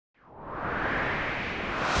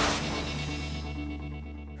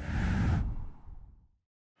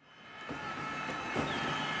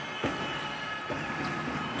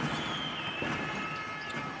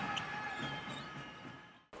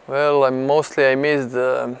Well, I miss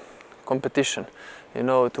the competition, you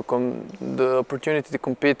know, the opportunity to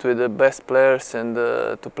compete with the best players and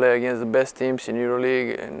to play against the best teams in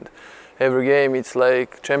Euroleague. And every game it's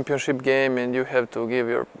like championship game, and you have to give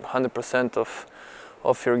your 100%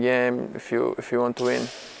 of your game if you want to win.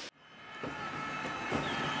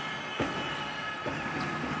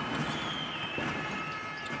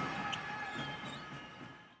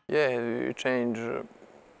 Yeah, you change.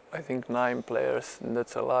 I think 9 players, and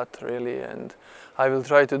that's a lot really, and I will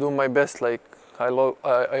try to do my best like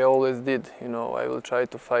I always did. You know, I will try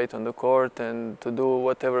to fight on the court and to do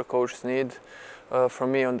whatever coaches need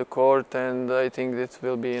from me on the court, and I think this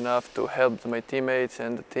will be enough to help my teammates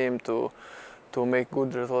and the team to make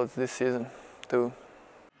good results this season too.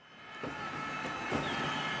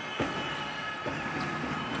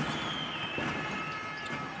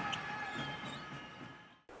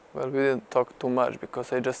 Well, we didn't talk too much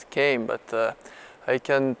because I just came, but I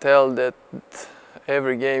can tell that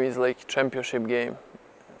every game is like championship game,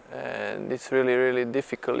 and it's really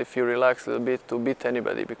difficult if you relax a little bit to beat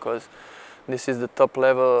anybody, because this is the top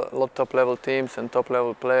level teams and top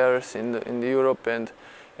level players in the Europe, and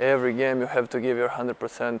every game you have to give your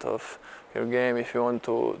 100% of your game if you want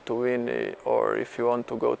to win or if you want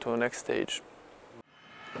to go to the next stage.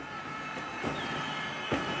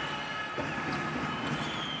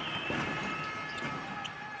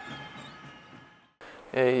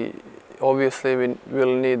 Obviously we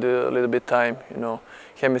will need a little bit time, you know.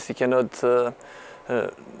 Chemistry cannot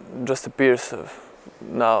just appear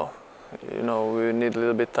now. You know, we need a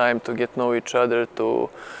little bit time to get know each other, to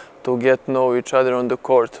get know each other on the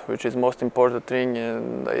court, which is most important thing,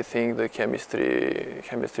 and I think the chemistry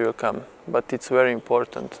will come. But it's very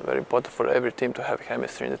important for every team to have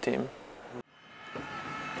chemistry in the team.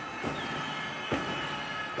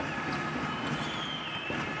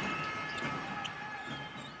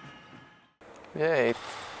 Yeah,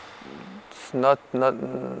 it's not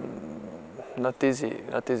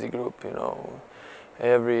easy group, you know.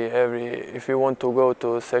 If we want to go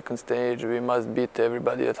to a second stage, we must beat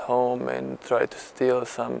everybody at home and try to steal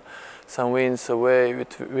some wins away,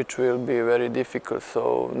 which will be very difficult.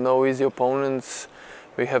 So no easy opponents.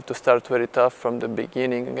 We have to start very tough from the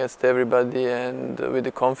beginning against everybody, and with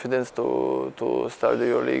the confidence to start the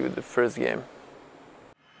Euroleague with the first game.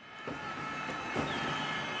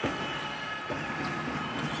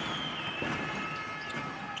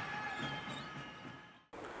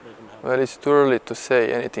 Well, it's too early to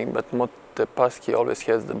say anything, but Montepaschi always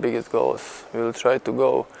has the biggest goals. We will try to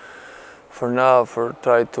go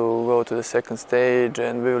try to go to the second stage,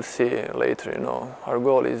 and we will see later, you know. Our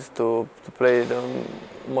goal is to play the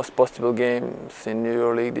most possible games in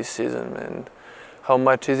Euroleague this season, and how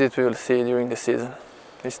much is it we will see during the season.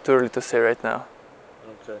 It's too early to say right now.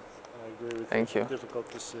 Okay, I agree with you. Thank you. Difficult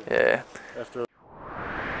to see. Yeah. After